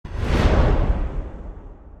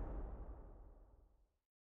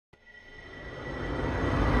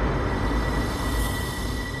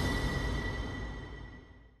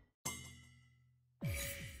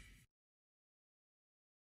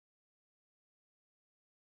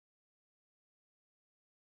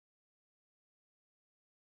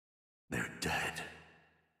They're dead.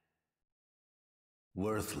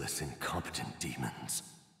 Worthless, incompetent demons.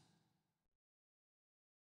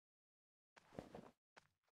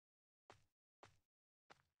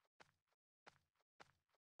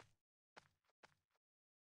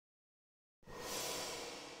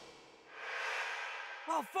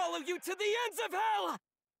 I'll follow you to the ends of hell!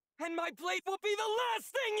 And my blade will be the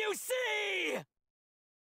last thing you see!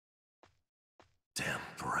 Damn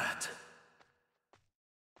brat.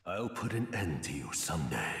 I'll put an end to you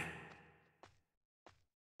someday.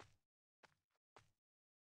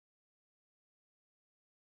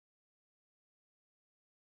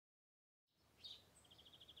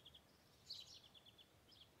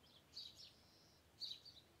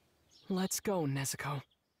 Let's go, Nezuko.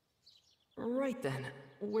 Right then,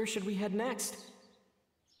 where should we head next?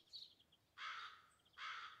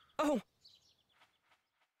 Oh!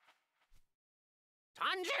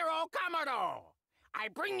 Tanjiro Kamado! I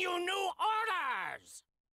bring you new orders!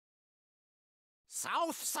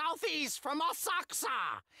 Southeast from Asakusa,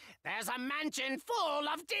 there's a mansion full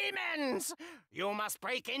of demons! You must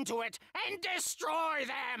break into it and destroy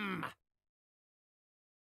them!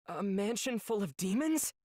 A mansion full of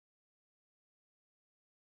demons?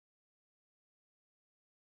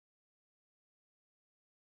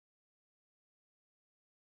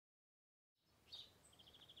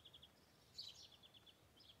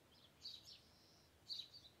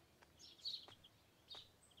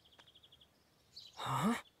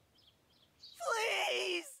 Huh?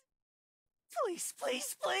 Please! Please,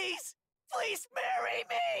 please, please! Please marry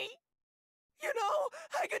me! You know,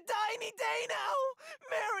 I could die any day now!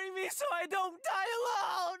 Marry me so I don't die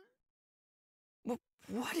alone!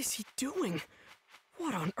 What is he doing?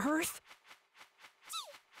 What on earth?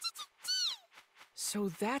 So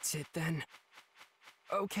that's it then.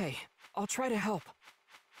 Okay, I'll try to help.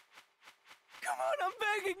 Come on, I'm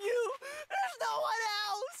begging you! There's no one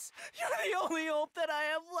else! You're the only hope that I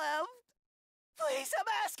have left! Please, I'm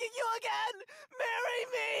asking you again! Marry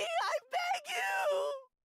me! I beg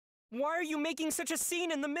you! Why are you making such a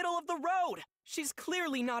scene in the middle of the road? She's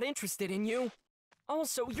clearly not interested in you.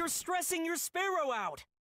 Also, you're stressing your sparrow out!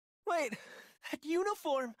 Wait, that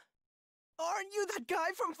uniform! Aren't you that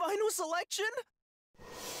guy from Final Selection?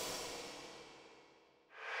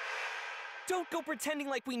 Don't go pretending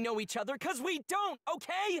like we know each other, 'cause we don't,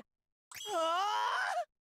 okay?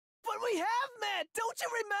 But we have met, don't you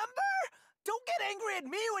remember? Don't get angry at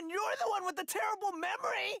me when you're the one with the terrible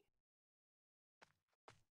memory!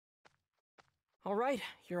 Alright,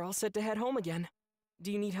 you're all set to head home again.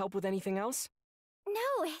 Do you need help with anything else?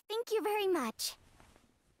 No, thank you very much.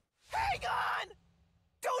 Hang on!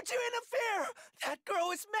 Don't you interfere! That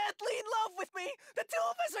girl is madly in love with me! The two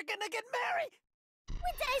of us are gonna get married!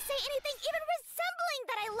 When did I say anything even resembling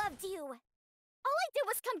that I loved you? All I did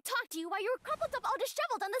was come talk to you while you were crumpled up all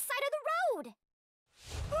disheveled on the side of the road.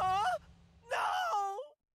 Huh? No!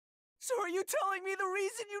 So are you telling me the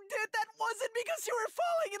reason you did that wasn't because you were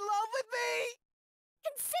falling in love with me?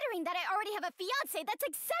 Considering that I already have a fiancé, that's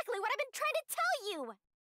exactly what I've been trying to tell you.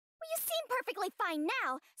 Well, you seem perfectly fine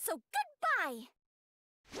now, so goodbye.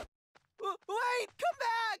 Wait, come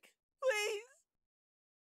back! Please!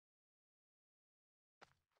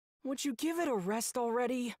 Would you give it a rest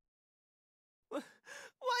already?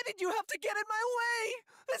 Why did you have to get in my way?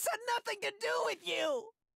 This had nothing to do with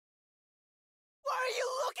you! Why are you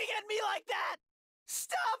looking at me like that?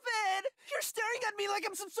 Stop it! You're staring at me like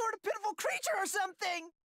I'm some sort of pitiful creature or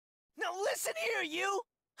something! Now listen here, you!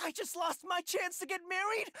 I just lost my chance to get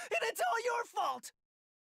married, and it's all your fault!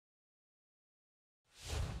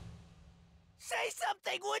 Say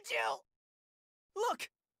something, would you? Look,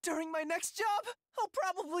 during my next job, I'll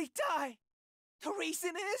probably die. The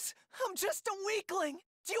reason is, I'm just a weakling.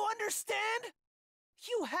 Do you understand?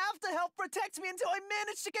 You have to help protect me until I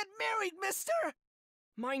manage to get married, mister!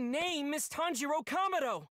 My name is Tanjiro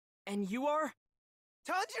Kamado! And you are?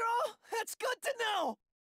 Tanjiro? That's good to know!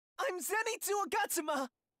 I'm Zenitsu Agatsuma!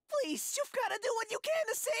 Please, you've gotta do what you can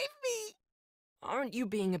to save me! Aren't you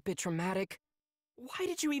being a bit dramatic? Why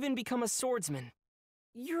did you even become a swordsman?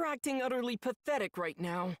 You're acting utterly pathetic right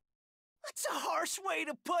now. That's a harsh way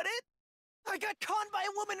to put it! I got conned by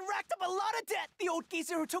a woman and racked up a lot of debt! The old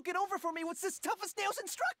geezer who took it over for me was this tough-as-nails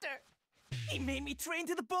instructor! He made me train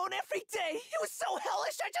to the bone every day! It was so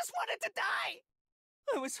hellish I just wanted to die!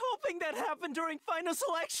 I was hoping that happened during final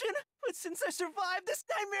selection, but since I survived, this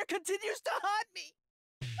nightmare continues to haunt me!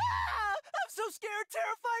 Ah! I'm so scared,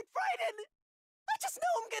 terrified, frightened! I just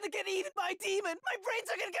know I'm gonna get eaten by a demon! My brains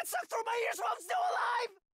are gonna get sucked through my ears while I'm still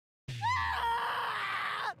alive!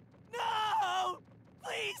 Ah! No!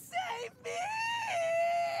 Please save me!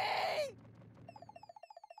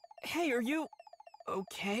 Hey, Hey, are you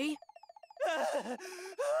okay?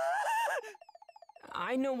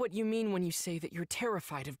 I know what you mean when you say that you're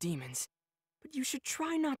terrified of demons, but you should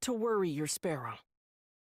try not to worry your sparrow.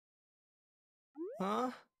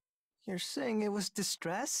 Huh? You're saying it was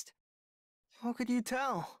distressed? How could you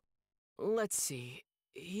tell? Let's see.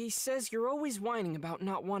 He says you're always whining about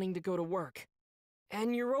not wanting to go to work.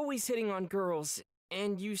 And you're always hitting on girls,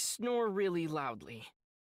 and you snore really loudly.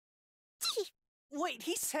 Wait,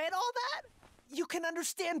 he said all that? You can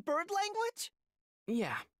understand bird language?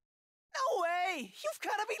 Yeah. No way! You've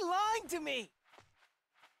gotta be lying to me!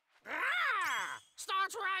 Ah!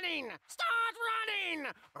 Start running! Start running!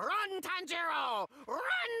 Run, Tanjiro!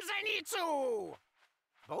 Run, Zenitsu!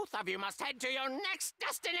 Both of you must head to your next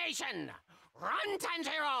destination! Run,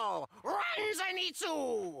 Tanjiro! Run,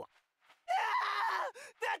 Zenitsu! Ah!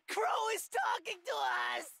 That crow is talking to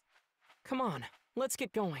us! Come on, let's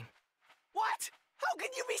get going. What? How can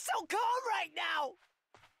you be so calm right now?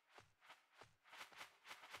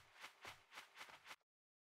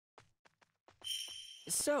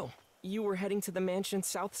 So, you were heading to the mansion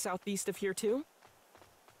southeast of here too?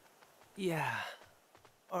 Yeah.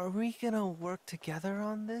 Are we gonna work together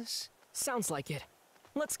on this? Sounds like it.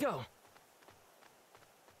 Let's go.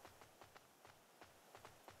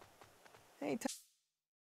 Hey,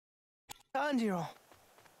 Tanjiro,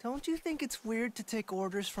 don't you think it's weird to take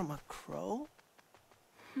orders from a crow?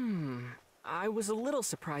 I was a little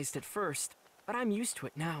surprised at first, but I'm used to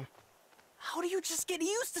it now. How do you just get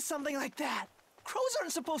used to something like that? Crows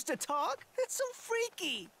aren't supposed to talk. That's so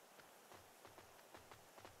freaky.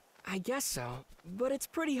 I guess so, but it's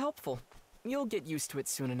pretty helpful. You'll get used to it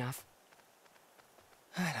soon enough.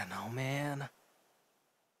 I don't know, man.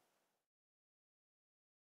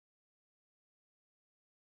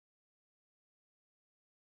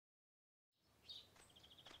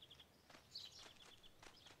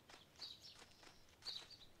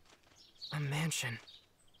 A mansion.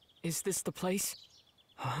 Is this the place?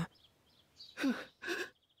 Huh?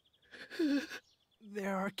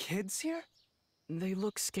 There are kids here? They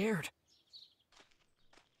look scared.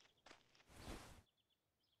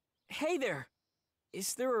 Hey there!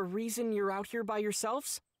 Is there a reason you're out here by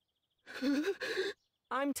yourselves?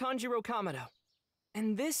 I'm Tanjiro Kamado,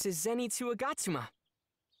 and this is Zenitsu Agatsuma.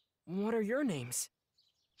 What are your names?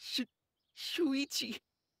 Shuichi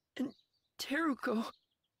and Teruko.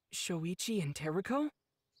 Shoichi and Teruko?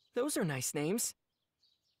 Those are nice names.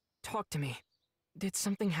 Talk to me. Did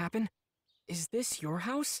something happen? Is this your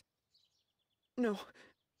house? No,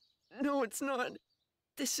 it's not.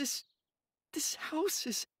 This house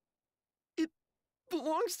is... It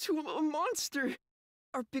belongs to a monster.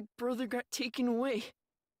 Our big brother got taken away.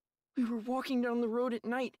 We were walking down the road at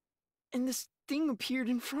night, and this thing appeared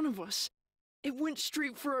in front of us. It went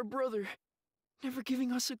straight for our brother, never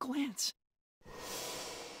giving us a glance.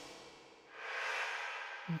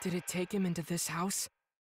 Did it take him into this house?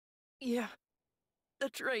 Yeah,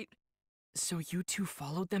 that's right. So you two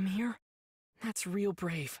followed them here? That's real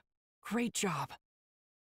brave. Great job.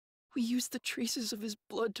 We used the traces of his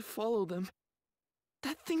blood to follow them.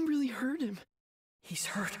 That thing really hurt him. He's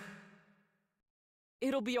hurt.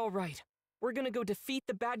 It'll be all right. We're gonna go defeat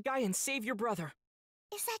the bad guy and save your brother.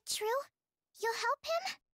 Is that true? You'll help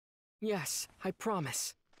him? Yes, I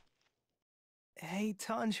promise. Hey,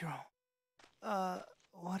 Tanjiro.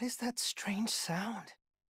 What is that strange sound?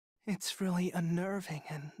 It's really unnerving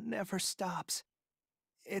and never stops.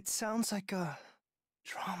 It sounds like a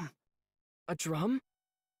drum. A drum?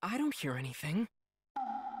 I don't hear anything.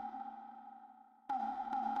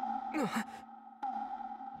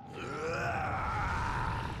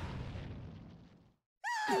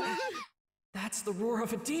 That's the roar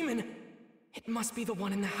of a demon! It must be the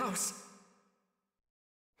one in the house.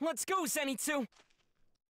 Let's go, Zenitsu!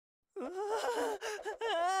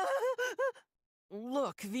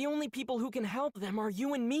 Look, the only people who can help them are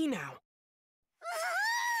you and me now.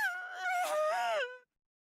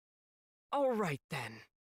 All right, then.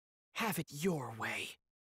 Have it your way.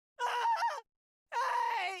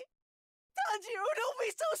 Hey! Tanjiro, don't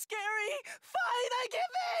be so scary! Fine, I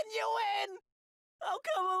give in! You win! I'll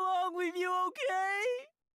come along with you, okay?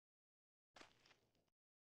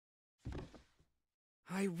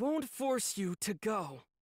 I won't force you to go.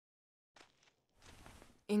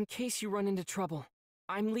 In case you run into trouble,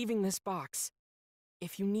 I'm leaving this box.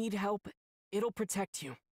 If you need help, it'll protect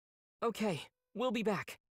you. Okay, we'll be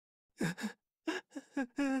back.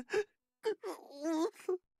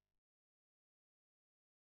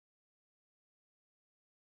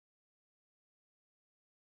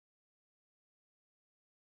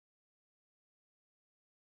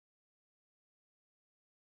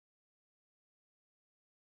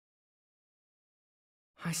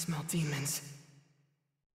 I smell demons.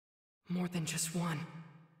 More than just one.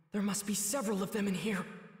 There must be several of them in here.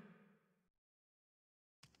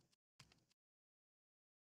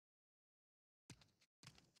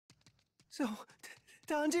 So,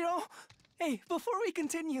 Tanjiro, hey, before we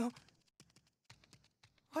continue,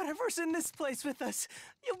 whatever's in this place with us,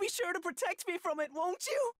 you'll be sure to protect me from it, won't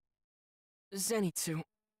you? Zenitsu,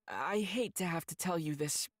 I hate to have to tell you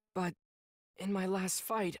this, but in my last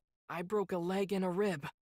fight, I broke a leg and a rib.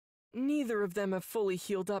 Neither of them have fully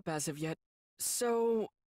healed up as of yet, so...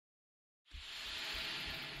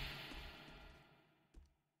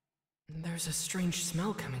 There's a strange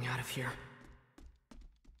smell coming out of here.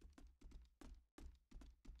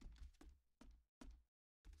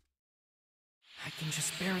 I can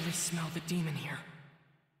just barely smell the demon here.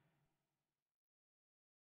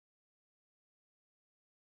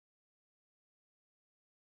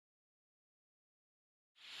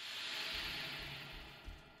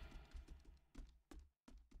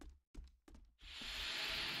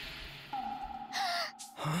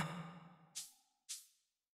 Huh?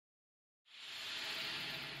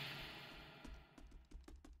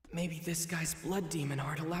 Maybe this guy's blood demon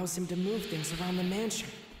art allows him to move things around the mansion.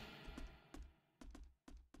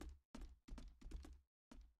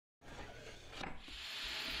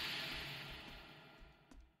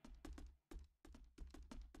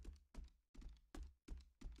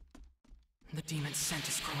 The demon's scent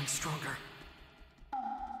is growing stronger.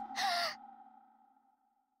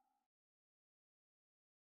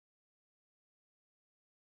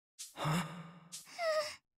 Huh?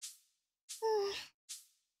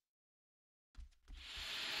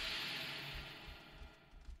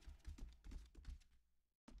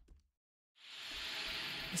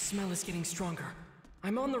 The smell is getting stronger.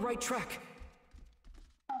 I'm on the right track.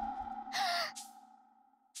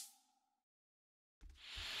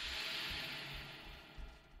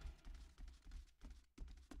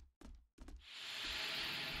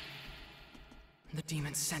 The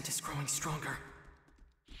demon's scent is growing stronger.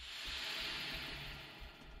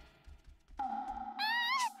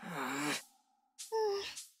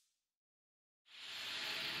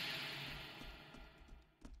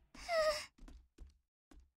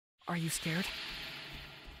 Are you scared?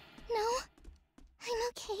 No, I'm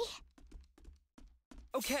okay.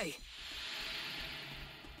 Okay.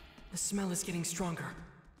 The smell is getting stronger.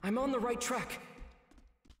 I'm on the right track.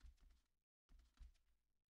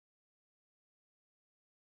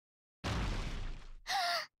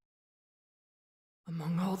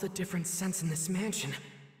 Among all the different scents in this mansion,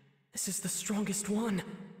 this is the strongest one.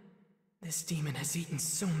 This demon has eaten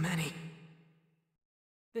so many.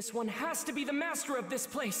 This one has to be the master of this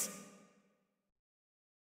place!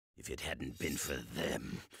 If it hadn't been for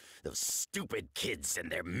them, those stupid kids and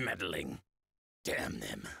their meddling. Damn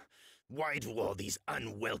them. Why do all these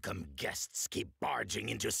unwelcome guests keep barging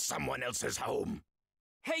into someone else's home?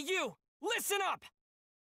 Hey you! Listen up!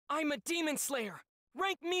 I'm a demon slayer,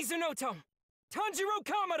 rank Mizunoto, Tanjiro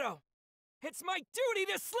Kamado! It's my duty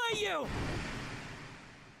to slay you!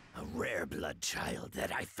 A rare blood child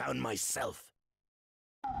that I found myself.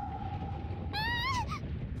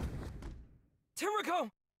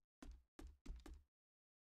 Teriko!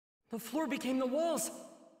 The floor became the walls.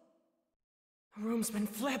 The room's been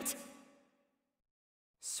flipped.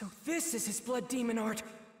 So this is his blood demon art.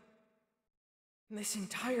 This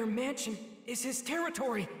entire mansion is his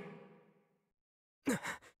territory.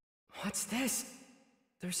 What's this?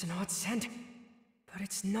 There's an odd scent, but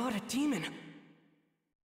it's not a demon.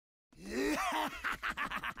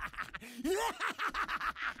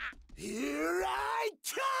 Here I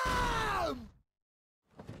come!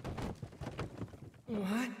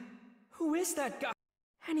 What? Who is that guy?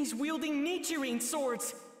 And he's wielding Nichirin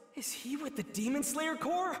swords. Is he with the Demon Slayer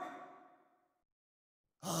Corps?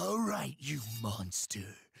 All right, you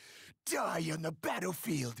monster. Die on the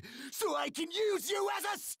battlefield so I can use you as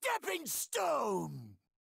a stepping stone!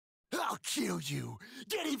 I'll kill you,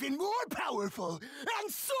 get even more powerful,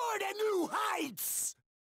 and soar to new heights!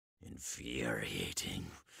 Infuriating.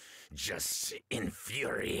 Just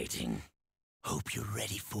infuriating. Hope you're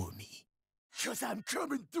ready for me. 'Cause I'm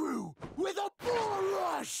coming through with a bull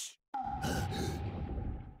rush!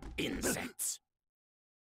 Insects.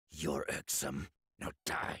 You're irksome. Now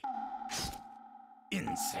die.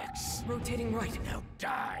 Insects. Rotating right. Now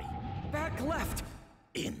die. Back left.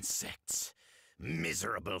 Insects.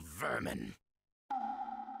 Miserable vermin.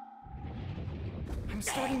 I'm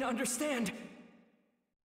starting to understand.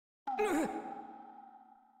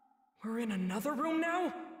 We're in another room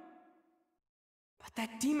now? But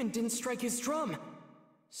that demon didn't strike his drum.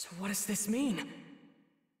 So what does this mean?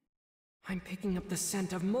 I'm picking up the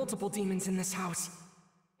scent of multiple demons in this house.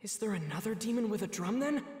 Is there another demon with a drum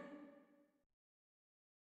then?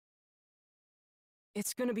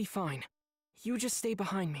 It's gonna be fine. You just stay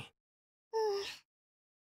behind me.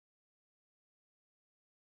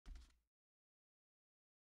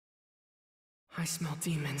 I smell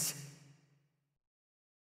demons.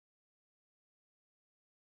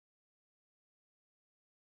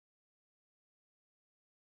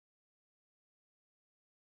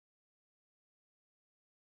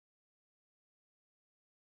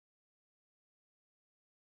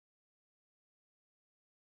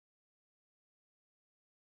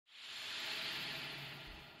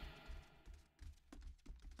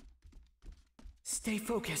 Stay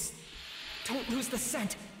focused. Don't lose the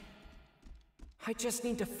scent. I just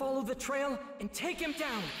need to follow the trail and take him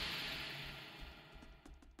down.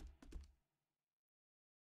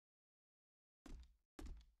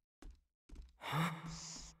 Huh?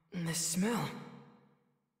 This smell.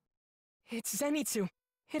 It's Zenitsu.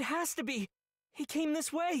 It has to be. He came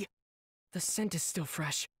this way. The scent is still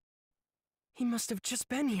fresh. He must have just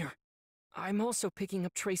been here. I'm also picking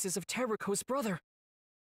up traces of Teruko's brother.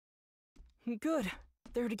 Good.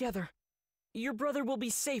 They're together. Your brother will be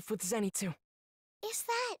safe with Zenitsu. Is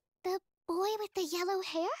that the boy with the yellow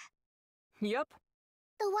hair? Yep.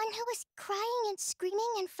 The one who was crying and screaming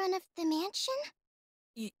in front of the mansion?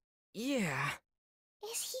 Yeah.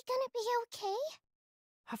 Is he gonna be okay?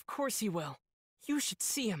 Of course he will. You should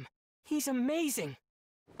see him. He's amazing.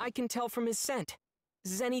 I can tell from his scent.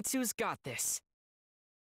 Zenitsu's got this.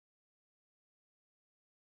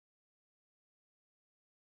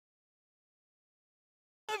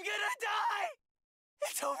 I'm gonna die!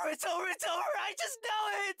 It's over, it's over, it's over! I just know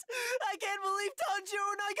it! I can't believe Tanjiro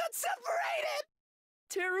and I got separated!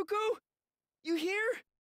 Teruko? You here?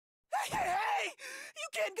 Hey! You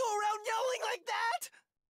can't go around yelling like that!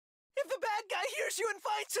 If the bad guy hears you and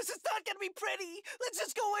finds us, it's not gonna be pretty! Let's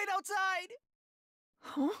just go wait outside!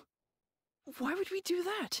 Huh? Why would we do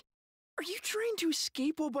that? Are you trying to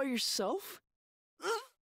escape all by yourself?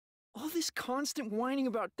 All this constant whining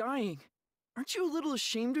about dying. Aren't you a little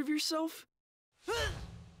ashamed of yourself?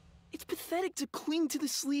 It's pathetic to cling to the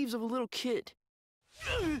sleeves of a little kid.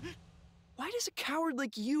 Why does a coward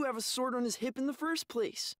like you have a sword on his hip in the first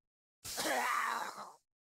place?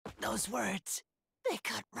 Those words, they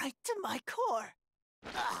cut right to my core.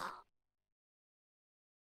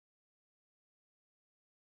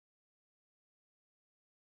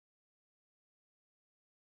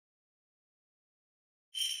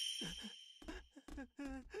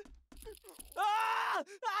 Ah!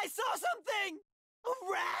 I saw something!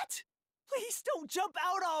 A rat! Please don't jump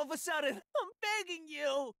out all of a sudden! I'm begging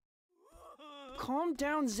you! Calm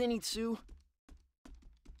down, Zenitsu.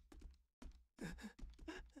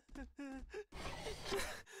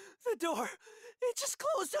 The door, it just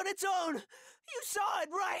closed on its own! You saw it,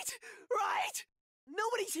 right? Right?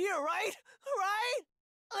 Nobody's here, right? Right?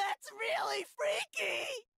 That's really freaky!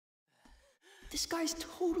 This guy's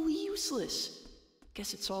totally useless.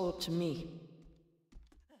 Guess it's all up to me.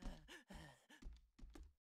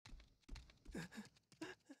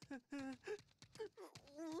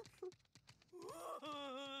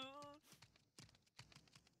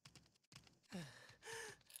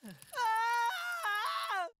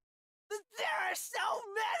 Ah! There are so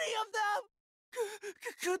many of them!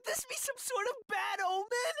 Could this be some sort of bad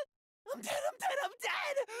omen? I'm dead, I'm dead, I'm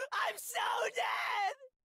dead! I'm so dead!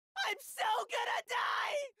 I'm so gonna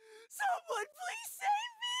die! Someone please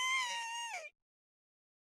save me!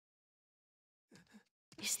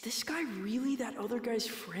 Is this guy really that other guy's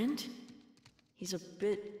friend? He's a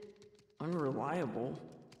bit unreliable.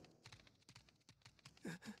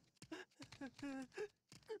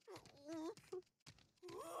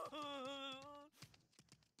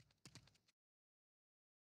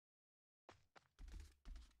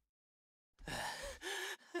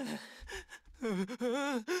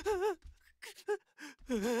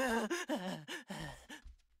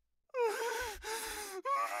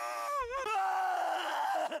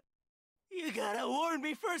 You gotta warn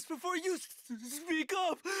me first before you speak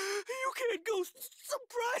up. You can't go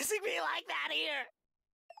surprising me like that here.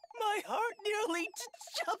 My heart nearly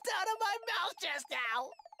jumped out of my mouth just now.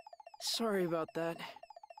 Sorry about that.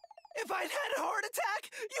 If I'd had a heart attack,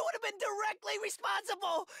 you would have been directly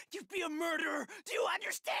responsible. You'd be a murderer. Do you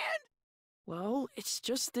understand? Well, it's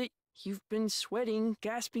just that you've been sweating,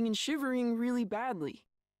 gasping, and shivering really badly.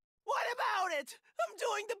 What about it? I'm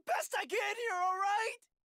doing the best I can here, all right?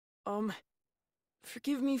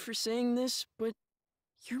 Forgive me for saying this, but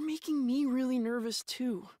you're making me really nervous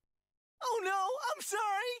too. Oh no, I'm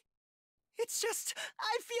sorry. It's just,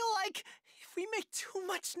 I feel like if we make too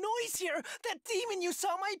much noise here, that demon you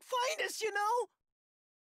saw might find us, you know?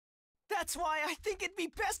 That's why I think it'd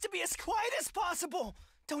be best to be as quiet as possible.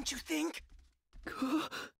 Don't you think?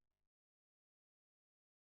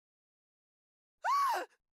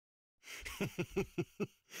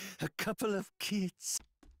 A couple of kids.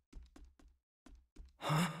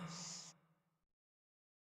 Huh?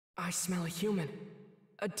 I smell a human.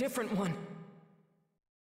 A different one.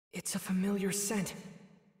 It's a familiar scent.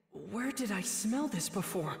 Where did I smell this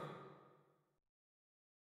before?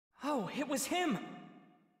 Oh, it was him!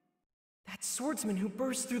 That swordsman who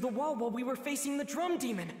burst through the wall while we were facing the drum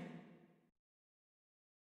demon!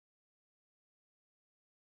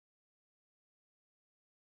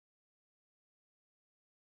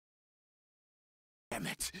 Damn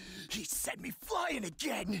it! He sent me flying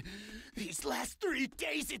again! These last 3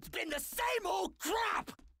 days, it's been the same old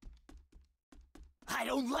crap! I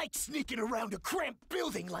don't like sneaking around a cramped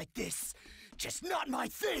building like this. Just not my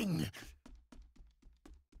thing!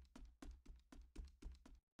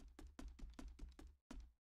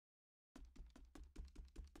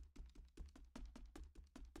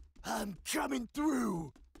 I'm coming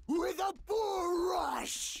through with a bull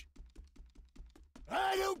rush!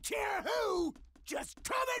 I don't care who! Just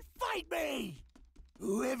come and fight me!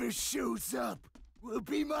 Whoever shows up will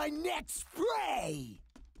be my next prey!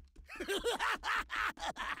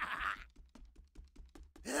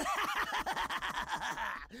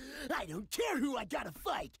 I don't care who I gotta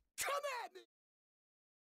fight! Come at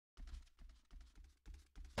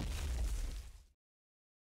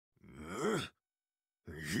me!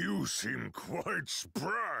 You seem quite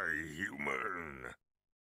spry, human.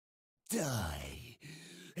 Die,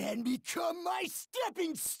 and become my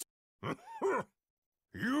stepping stone!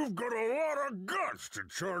 You've got a lot of guts to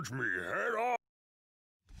charge me head on.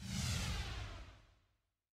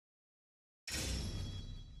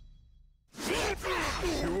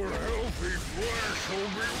 Your healthy flesh will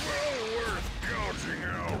be well worth gouging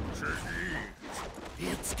out to eat.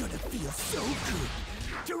 It's gonna feel so good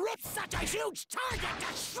to rip such a huge target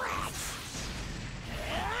to shreds!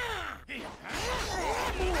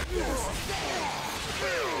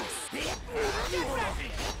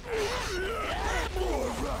 More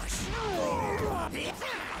rush!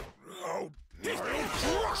 I'll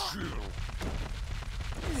crush you.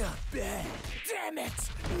 Not bad. Damn it!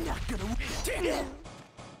 Not gonna.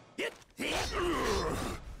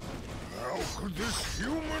 How could this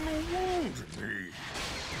human wound me?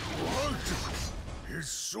 What? His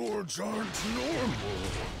swords aren't normal.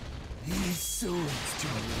 These swords do a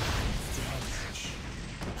lot of damage.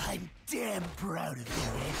 I'm damn proud of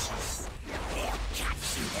their edges. They'll cut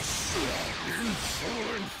you to shreds.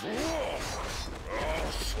 Insolent fool!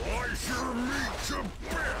 I'll slice your meat to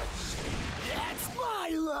bits! That's my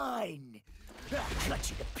line! I'll cut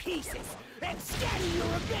you to pieces and scatter your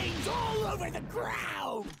remains all over the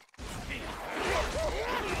ground!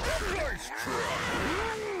 Nice try!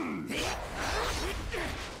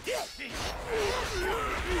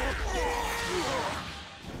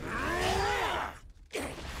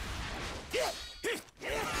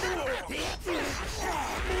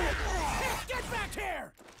 Get back here!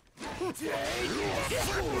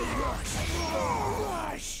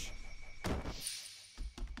 Rush!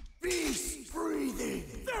 Beast breathing!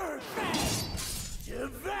 Third phase!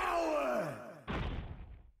 Devour!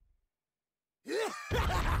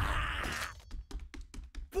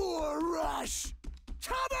 Boar rush!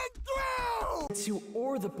 Coming through! Zenitsu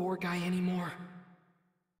or the boar guy anymore.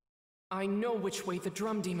 I know which way the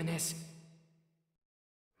drum demon is.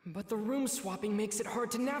 But the room swapping makes it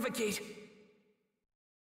hard to navigate.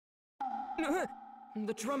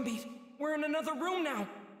 The drum beat. We're in another room now.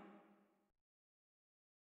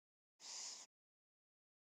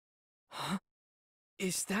 Huh?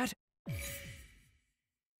 Is that? I'm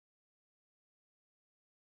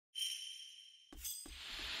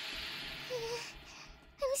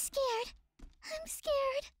scared. I'm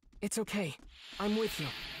scared. It's okay. I'm with you.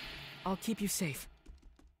 I'll keep you safe.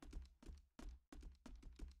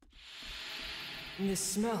 This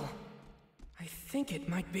smell. I think it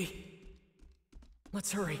might be.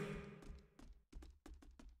 Let's hurry.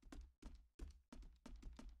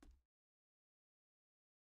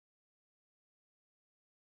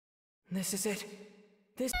 This is it.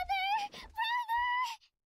 This—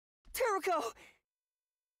 Teruko!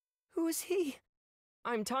 Who is he?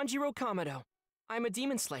 I'm Tanjiro Kamado. I'm a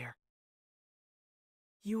demon slayer.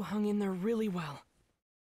 You hung in there really well.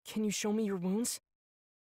 Can you show me your wounds?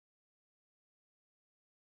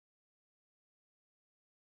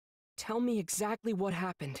 Tell me exactly what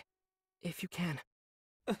happened, if you can.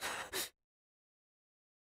 A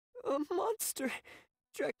monster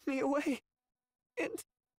dragged me away, and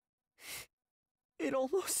it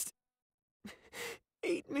almost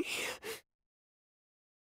ate me.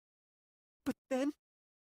 But then,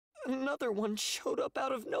 another one showed up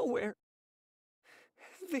out of nowhere.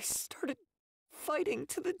 They started fighting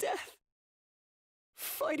to the death.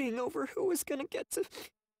 Fighting over who was gonna get to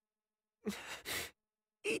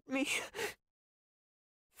eat me.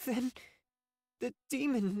 Then, the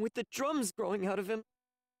demon with the drums growing out of him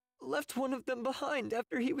left one of them behind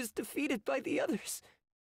after he was defeated by the others.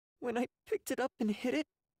 When I picked it up and hid it,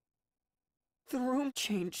 the room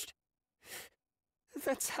changed.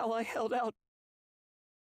 That's how I held out.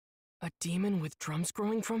 A demon with drums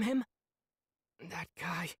growing from him? That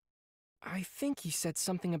guy... I think he said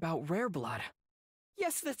something about rare blood.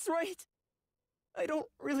 Yes, that's right. I don't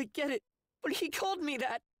really get it, but he called me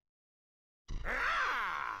that.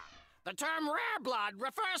 Ah! The term rare blood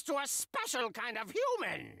refers to a special kind of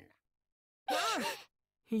human.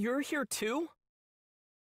 You're here too?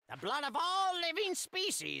 The blood of all living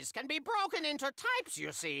species can be broken into types,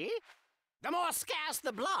 you see. The more scarce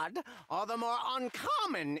the blood, or the more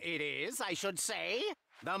uncommon it is, I should say,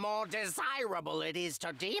 the more desirable it is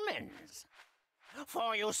to demons.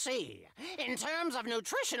 For you see, in terms of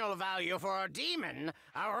nutritional value for a demon,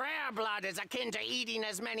 a rare blood is akin to eating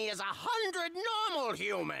as many as 100 normal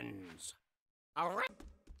humans.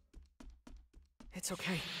 It's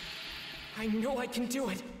okay. I know I can do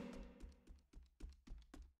it.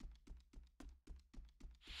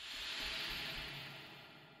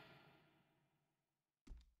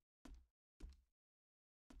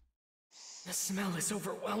 The smell is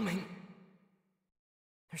overwhelming.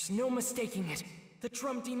 There's no mistaking it. The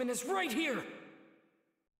drum demon is right here!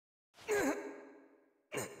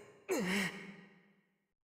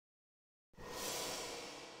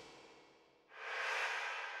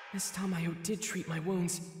 Miss Tamayo did treat my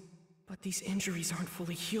wounds, but these injuries aren't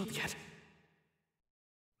fully healed yet.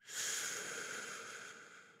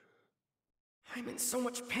 I'm in so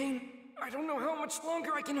much pain, I don't know how much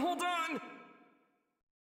longer I can hold on!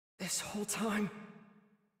 This whole time,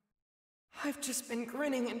 I've just been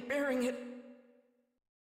grinning and bearing it.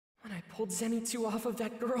 When I pulled Zenitsu off of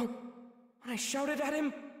that girl, when I shouted at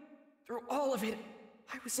him, through all of it,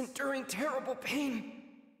 I was enduring terrible pain.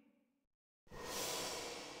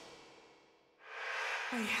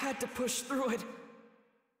 I had to push through it.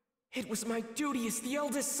 It was my duty as the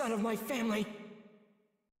eldest son of my family.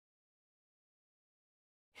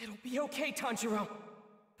 It'll be okay, Tanjiro.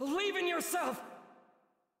 Believe in yourself!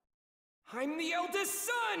 I'm the eldest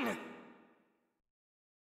son!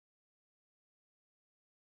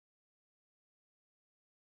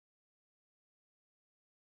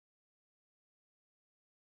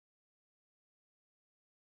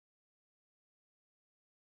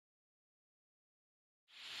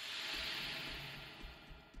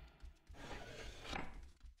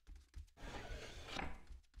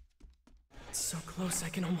 It's so close I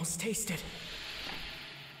can almost taste it.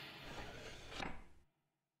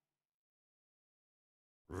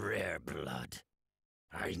 Rare blood.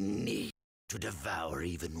 I need to devour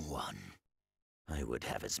even one. I would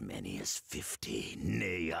have as many as 50,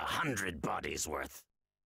 nay, 100 bodies worth.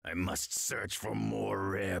 I must search for more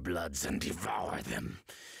rare bloods and devour them.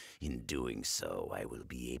 In doing so, I will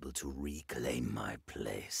be able to reclaim my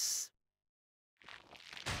place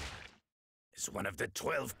as one of the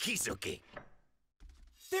 12 Kisuke.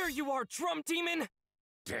 There you are, drum demon!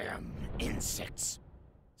 Damn insects.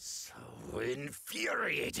 So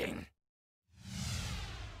infuriating.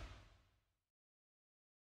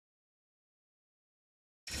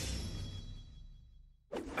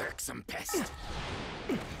 Irksome pest.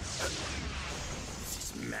 This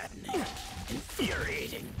is maddening.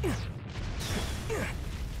 Infuriating.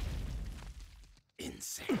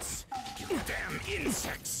 Insects. You damn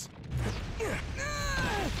insects.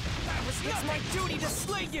 That was not my duty to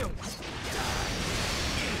slay you!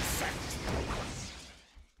 Insect.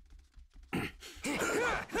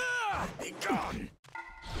 Be gone.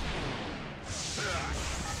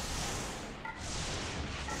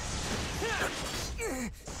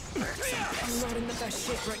 I'm not in the best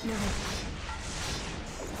shape right now.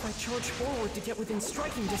 If I charge forward to get within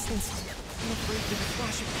striking distance, I'm afraid with a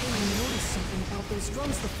flash of pain I noticed something about those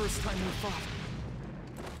drums the first time we fought.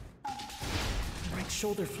 The right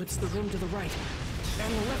shoulder flips the room to the right,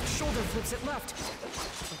 and the left shoulder flips it left.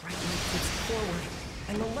 The right leg flips it forward,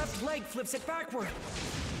 and the left leg flips it backward.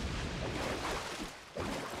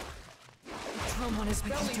 The drum on his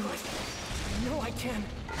belly. I can do it. I know I can.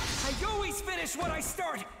 I always finish what I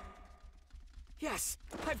start! Yes,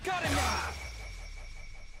 I've got him now!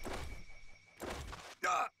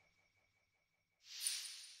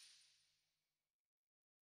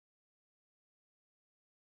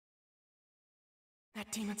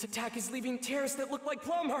 That demon's attack is leaving tears that look like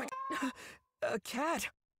claw marks. A cat?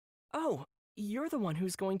 Oh, you're the one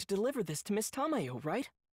who's going to deliver this to Miss Tamayo, right?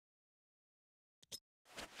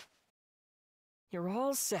 You're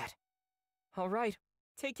all set. All right,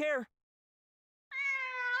 take care.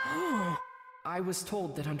 Oh, I was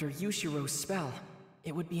told that under Yushiro's spell,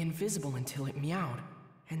 it would be invisible until it meowed,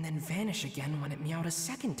 and then vanish again when it meowed a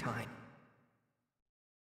second time.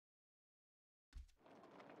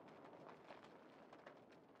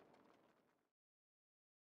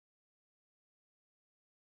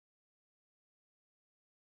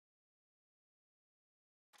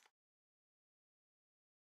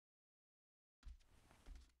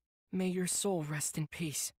 May your soul rest in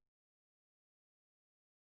peace.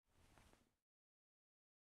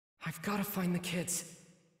 I've got to find the kids.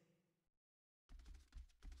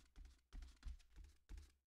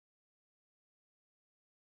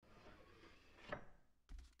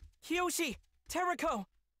 Kiyoshi! Teriko!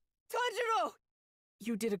 Tanjiro!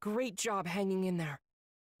 You did a great job hanging in there.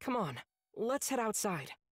 Come on, let's head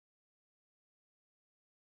outside.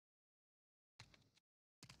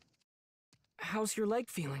 How's your leg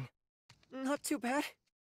feeling? Not too bad.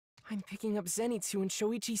 I'm picking up Zenitsu and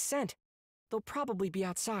Shoichi's scent. They'll probably be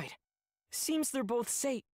outside. Seems they're both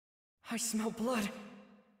safe. I smell blood.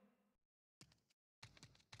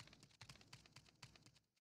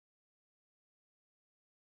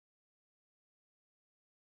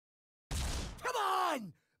 Come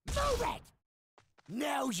on! Move it!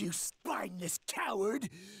 Now, you spineless coward!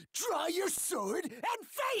 Draw your sword and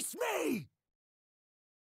face me!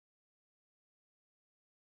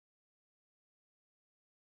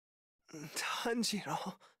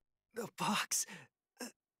 Tanjiro, the box,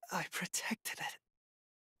 I protected it.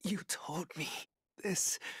 You told me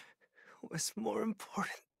this was more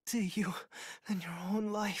important to you than your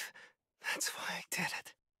own life. That's why I did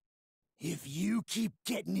it. If you keep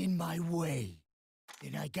getting in my way,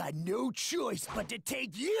 then I got no choice but to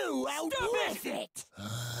take you out with it!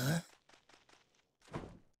 Huh?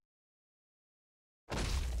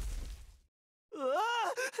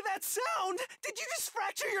 Ah, that sound! Did you just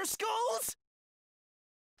fracture your skulls?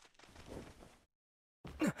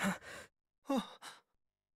 Huh?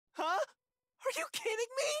 Are you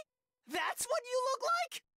kidding me? That's what you look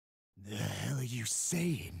like? The hell are you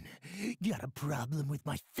saying? Got a problem with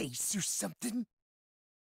my face or something?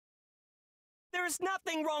 There's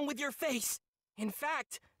nothing wrong with your face. In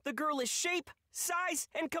fact, the girl's shape, size,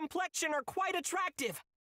 and complexion are quite attractive.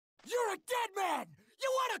 You're a dead man!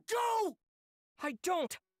 You wanna go? I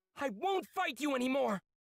don't. I won't fight you anymore.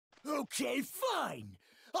 Okay, fine.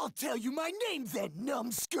 I'll tell you my name then,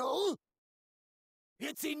 numbskull.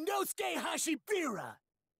 It's Inosuke Hashibira.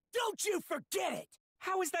 Don't you forget it!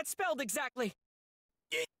 How is that spelled exactly?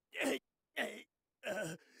 I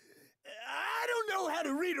don't know how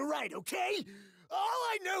to read or write, okay? All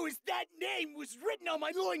I know is that name was written on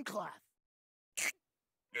my loincloth.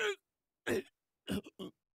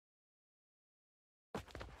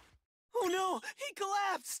 Oh no, he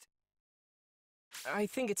collapsed! I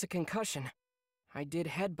think it's a concussion. I did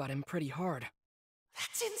headbutt him pretty hard.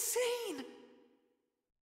 That's insane!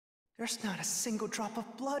 There's not a single drop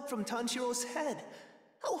of blood from Tanjiro's head.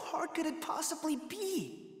 How hard could it possibly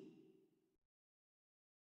be?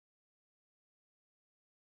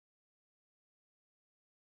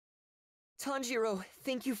 Tanjiro,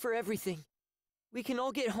 thank you for everything. We can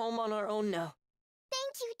all get home on our own now.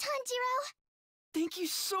 Thank you, Tanjiro! Thank you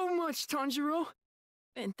so much, Tanjiro!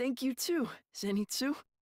 And thank you too, Zenitsu.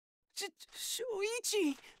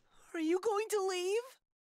 Shuichi, are you going to leave?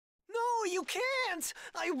 No, you can't!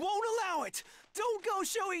 I won't allow it! Don't go,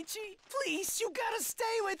 Shuichi! Please, you gotta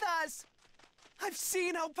stay with us! I've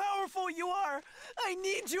seen how powerful you are! I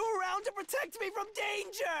need you around to protect me from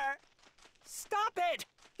danger! Stop it!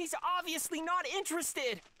 He's obviously not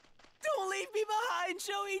interested! Don't leave me behind,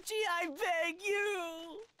 Shuichi! I beg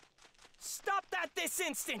you! Stop that this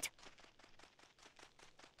instant!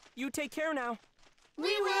 You take care now.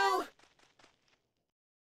 We will!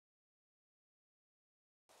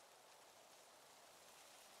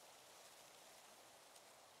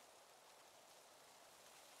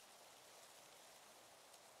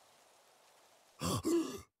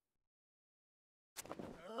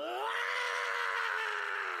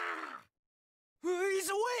 He's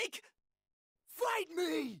awake! Fight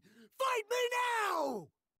me! Fight me now!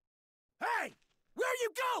 Hey! Where are you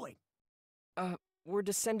going? We're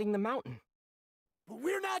descending the mountain. But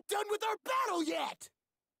we're not done with our battle yet!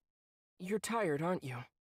 You're tired, aren't you?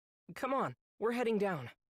 Come on, we're heading down.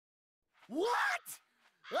 What?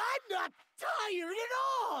 I'm not tired at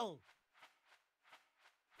all!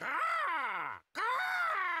 Caw!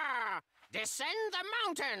 Caw! Do Descend the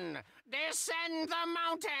mountain! Descend the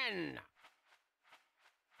mountain!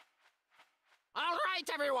 All right,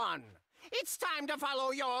 everyone. It's time to follow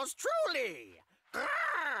yours truly.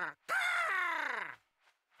 Grrr! Grrr!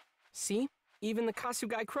 See? Even the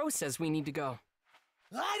Kasugai Crow says we need to go.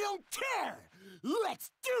 I don't care! Let's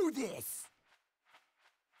do this!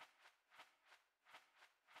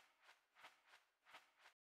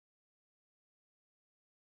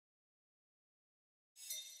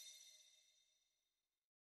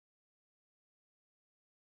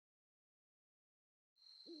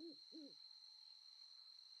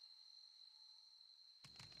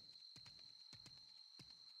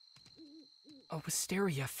 A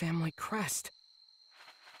Wisteria family crest.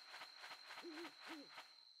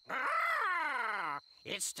 Ah!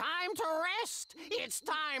 It's time to rest! It's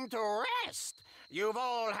time to rest! You've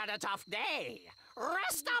all had a tough day.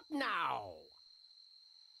 Rest up now!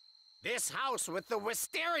 This house with the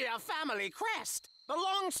Wisteria family crest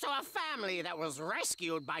belongs to a family that was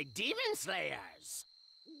rescued by demon slayers.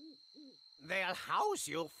 They'll house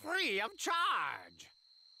you free of charge.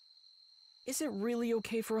 Is it really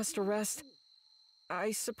okay for us to rest?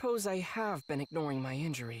 I suppose I have been ignoring my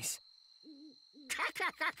injuries.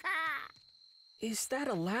 Is that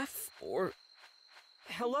a laugh, or...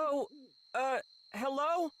 Hello?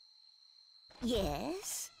 Hello?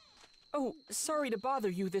 Yes? Oh, sorry to bother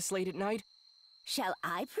you this late at night. Shall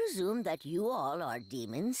I presume that you all are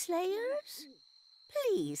demon slayers?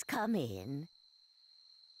 Please come in.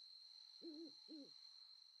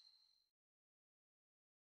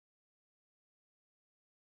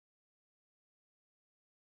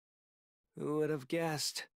 Who would have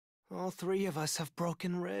guessed? All three of us have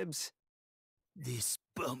broken ribs. This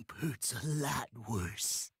bump hurts a lot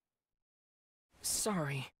worse.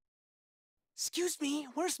 Sorry. Excuse me,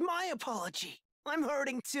 where's my apology? I'm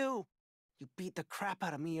hurting too. You beat the crap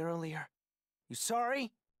out of me earlier. You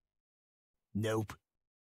sorry? Nope.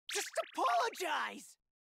 Just apologize!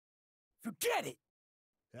 Forget it!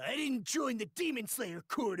 I didn't join the Demon Slayer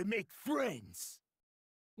Corps to make friends.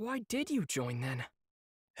 Why did you join then?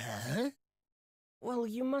 Huh? Well,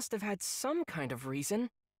 you must have had some kind of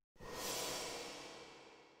reason.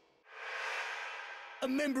 A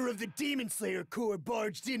member of the Demon Slayer Corps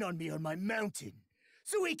barged in on me on my mountain,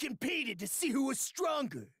 so we competed to see who was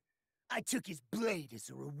stronger. I took his blade as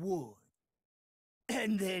a reward.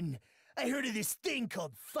 And then, I heard of this thing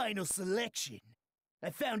called Final Selection.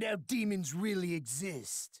 I found out demons really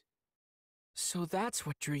exist. So that's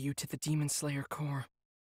what drew you to the Demon Slayer Corps.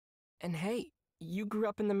 And hey, you grew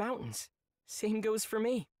up in the mountains. Same goes for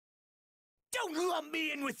me. Don't lump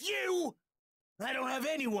me in with you! I don't have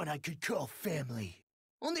anyone I could call family.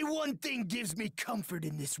 Only one thing gives me comfort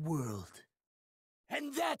in this world.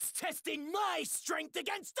 And that's testing my strength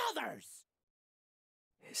against others!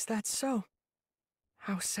 Is that so?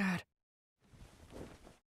 How sad.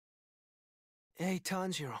 Hey,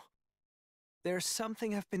 Tanjiro. There's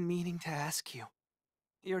something I've been meaning to ask you.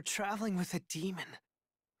 You're traveling with a demon.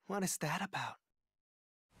 What is that about?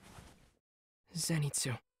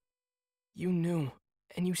 Zenitsu. You knew,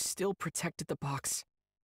 and you still protected the box.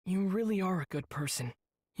 You really are a good person.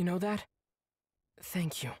 You know that?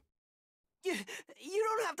 Thank you. You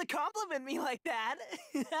don't have to compliment me like that.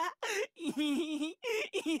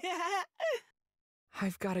 Yeah.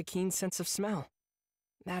 I've got a keen sense of smell.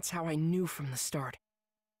 That's how I knew from the start.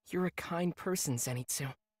 You're a kind person,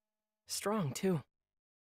 Zenitsu. Strong, too.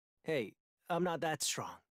 Hey, I'm not that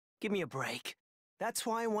strong. Give me a break. That's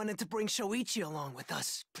why I wanted to bring Shoichi along with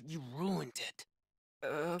us, but you ruined it.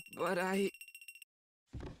 But I...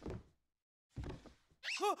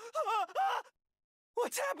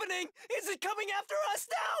 What's happening? Is it coming after us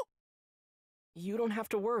now? You don't have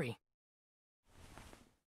to worry.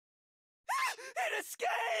 It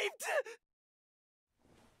escaped!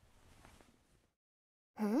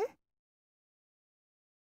 Huh?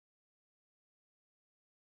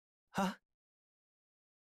 Huh?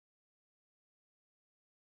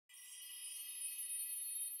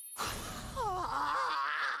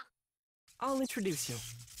 I'll introduce you.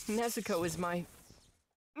 Nezuko is my...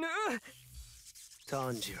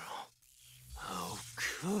 Tanjiro, how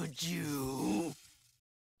could you?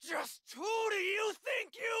 Just who do you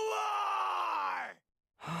think you are?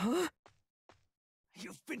 Huh?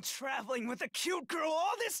 You've been traveling with a cute girl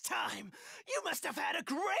all this time! You must have had a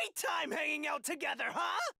great time hanging out together,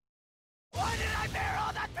 huh? Why did I bear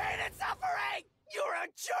all that pain and suffering? You're a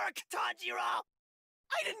jerk, Tanjiro!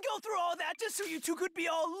 I didn't go through all that just so you two could be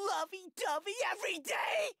all lovey-dovey every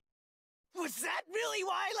day! Was that really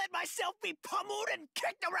why I let myself be pummeled and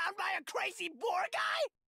kicked around by a crazy boar guy?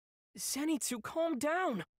 Zenitsu, calm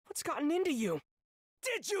down. What's gotten into you?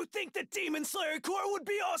 Did you think the Demon Slayer Corps would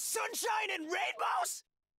be all sunshine and rainbows?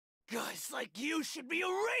 Guys like you should be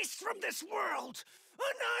erased from this world!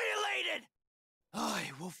 Annihilated!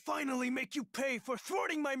 I will finally make you pay for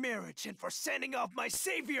thwarting my marriage and for sending off my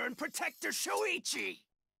savior and protector Shoichi!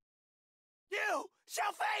 You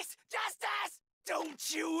shall face justice!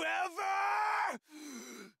 Don't you ever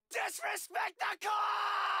disrespect the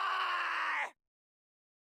Corps!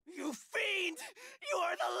 You fiend! You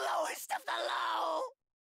are the lowest of the low!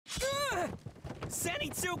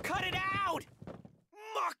 Zenitsu, cut it out!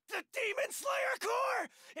 Mock the Demon Slayer Corps,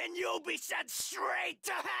 and you'll be sent straight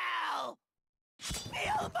to hell!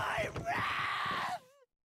 Feel my wrath!